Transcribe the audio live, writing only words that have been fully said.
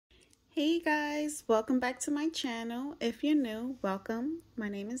Hey guys, welcome back to my channel. If you're new, welcome. My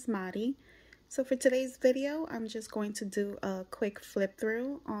name is Madi. So for today's video, I'm just going to do a quick flip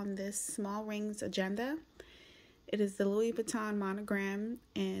through on this small rings agenda. It is the Louis Vuitton Monogram,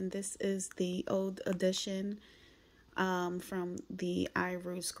 and this is the old edition from the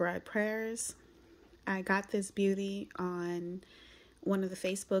Rue Scribe Paris. I got this beauty on one of the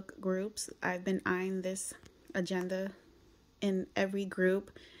Facebook groups. I've been eyeing this agenda in every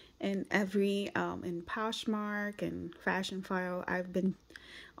group, in Poshmark and Fashion File. I've been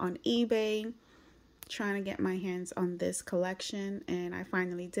on eBay trying to get my hands on this collection, and I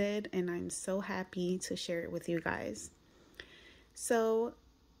finally did, and I'm so happy to share it with you guys. So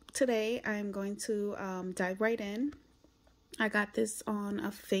today I'm going to dive right in. I got this on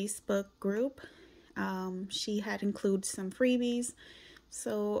a Facebook group. She had included some freebies,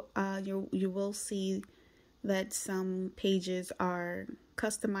 so you will see that some pages are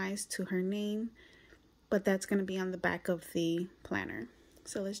customized to her name, but that's going to be on the back of the planner.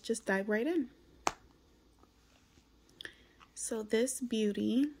 So let's just dive right in. So this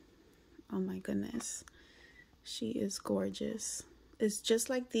beauty, oh my goodness, she is gorgeous. It's just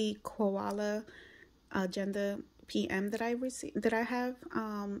like the koala agenda PM that I have.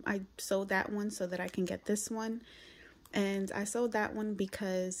 I sold that one so that I can get this one, and I sold that one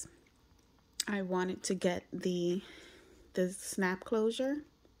because I wanted to get the snap closure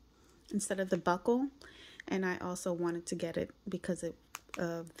instead of the buckle, and I also wanted to get it because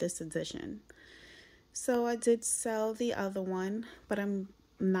of this edition. So I did sell the other one, but I'm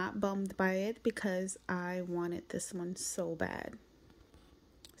not bummed by it because I wanted this one so bad.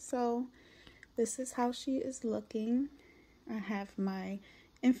 So this is how she is looking. I have my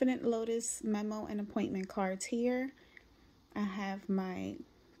Infinite Lotus Memo and Appointment cards here. I have my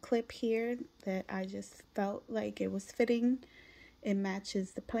clip here that I just felt like it was fitting. It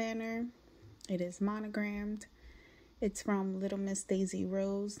matches the planner. It is monogrammed. It's from Little Miss Daisy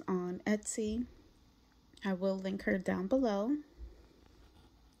Rose on Etsy. I will link her down below.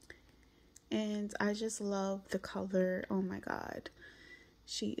 And I just love the color. Oh my god,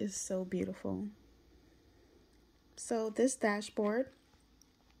 she is so beautiful. So this dashboard,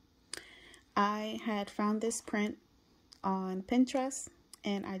 I had found this print on Pinterest,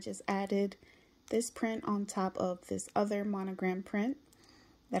 and I just added this print on top of this other monogram print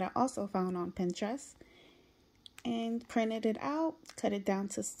that I also found on Pinterest, and printed it out, cut it down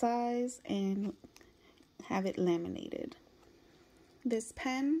to size, and have it laminated. This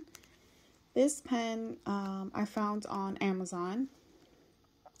pen I found on Amazon,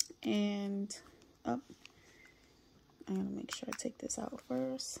 and I'm gonna make sure I take this out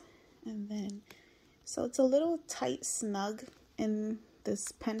first, and then so it's a little tight snug in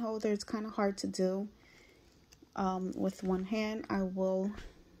this pen holder. It's kind of hard to do with one hand. I will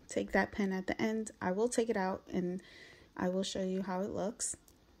take that pen at the end. I will take it out and I will show you how it looks.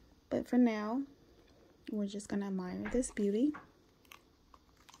 But for now, we're just gonna admire this beauty.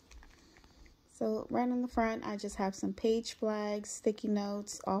 So right on the front, I just have some page flags, sticky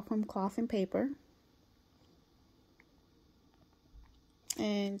notes, all from cloth and paper.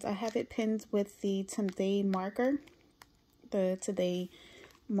 And I have it pinned with the Today marker. The Today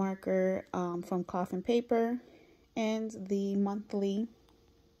marker from cloth and paper, and the monthly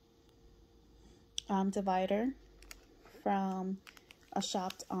divider from a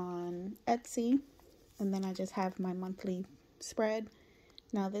shop on Etsy. And then I just have my monthly spread.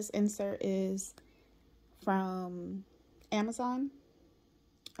 Now this insert is from Amazon.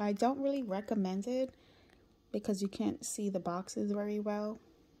 I don't really recommend it because you can't see the boxes very well.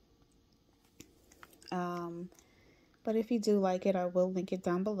 But if you do like it, I will link it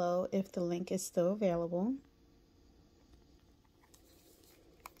down below if the link is still available.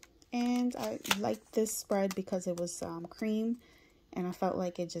 And I like this spread because it was cream, and I felt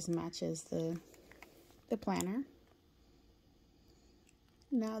like it just matches the planner.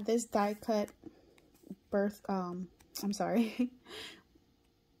 Now this die cut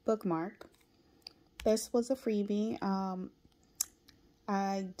bookmark. This was a freebie.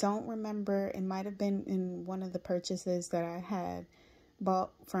 I don't remember, it might have been in one of the purchases that I had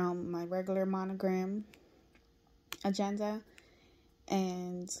bought from my regular monogram agenda,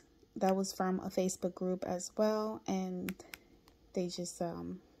 and that was from a Facebook group as well, and they just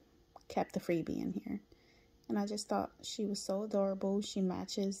kept the freebie in here, and I just thought she was so adorable. She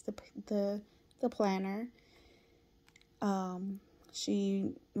matches the planner.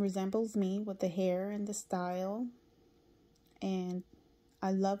 She resembles me with the hair and the style, and I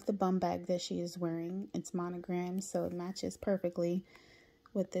love the bum bag that she is wearing. It's monogram, so it matches perfectly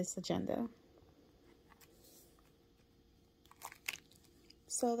with this agenda.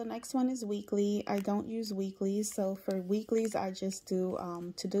 So the next one is weekly. I don't use weeklies. So for weeklies, I just do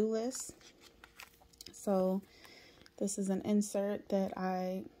to-do lists. So this is an insert that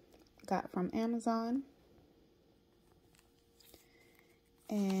I got from Amazon.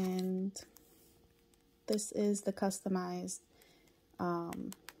 And this is the customized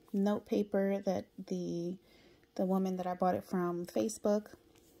note paper that the woman that I bought it from Facebook.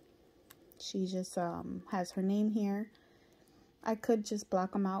 She just has her name here. I could just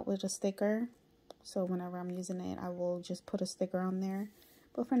block them out with a sticker. So whenever I'm using it, I will just put a sticker on there.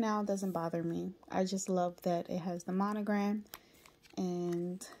 But for now, it doesn't bother me. I just love that it has the monogram.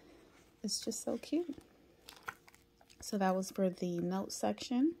 And it's just so cute. So that was for the note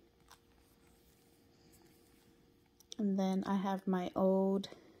section. And then I have my old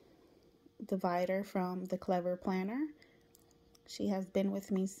divider from the Clever Planner. She has been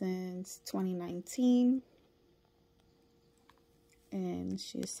with me since 2019. And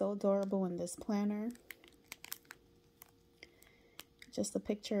she is so adorable in this planner. Just a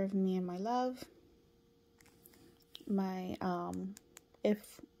picture of me and my love. My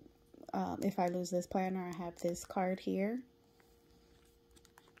if I lose this planner, I have this card here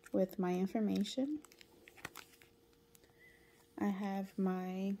with my information. I have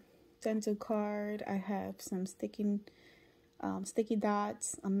my dental card. I have some sticky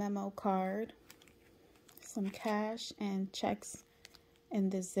dots, a memo card, some cash and checks in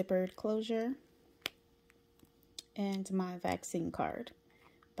this zippered closure, and my vaccine card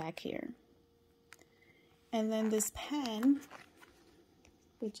back here. And then this pen,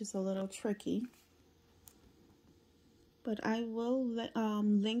 which is a little tricky, but I will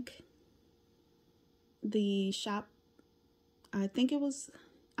link the shop. I think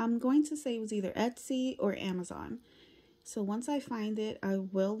I'm going to say it was either Etsy or Amazon. So once I find it, I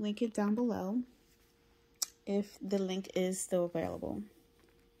will link it down below if the link is still available.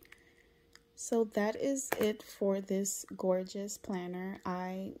 So that is it for this gorgeous planner.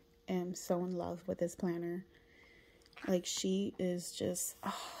 I am so in love with this planner. Like, she is just,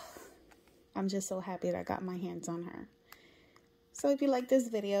 I'm just so happy that I got my hands on her. So if you like this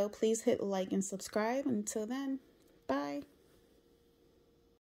video, please hit like and subscribe. Until then, bye.